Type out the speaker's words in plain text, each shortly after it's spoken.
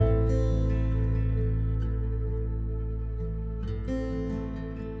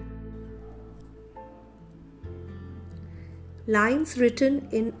Lines written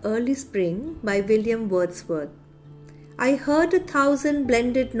in early spring by William Wordsworth. I heard 1,000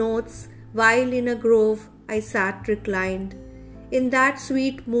 blended notes while in a grove I sat reclined, in that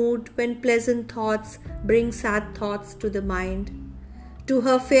sweet mood when pleasant thoughts bring sad thoughts to the mind. To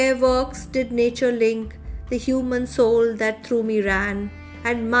her fair works did nature link the human soul that through me ran,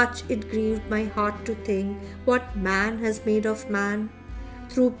 and much it grieved my heart to think what man has made of man.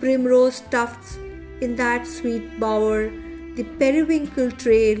 Through primrose tufts in that sweet bower, the periwinkle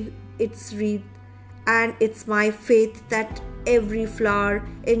trail its wreath, and it's my faith that every flower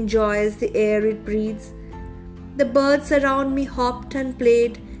enjoys the air it breathes. The birds around me hopped and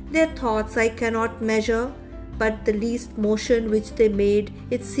played, their thoughts I cannot measure, but the least motion which they made,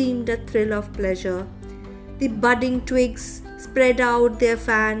 it seemed a thrill of pleasure. The budding twigs spread out their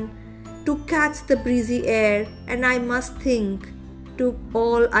fan to catch the breezy air, and I must think, to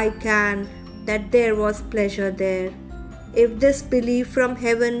all I can, that there was pleasure there. If this belief from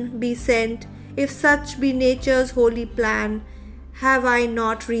heaven be sent, if such be nature's holy plan, have I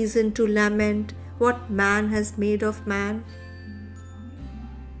not reason to lament what man has made of man?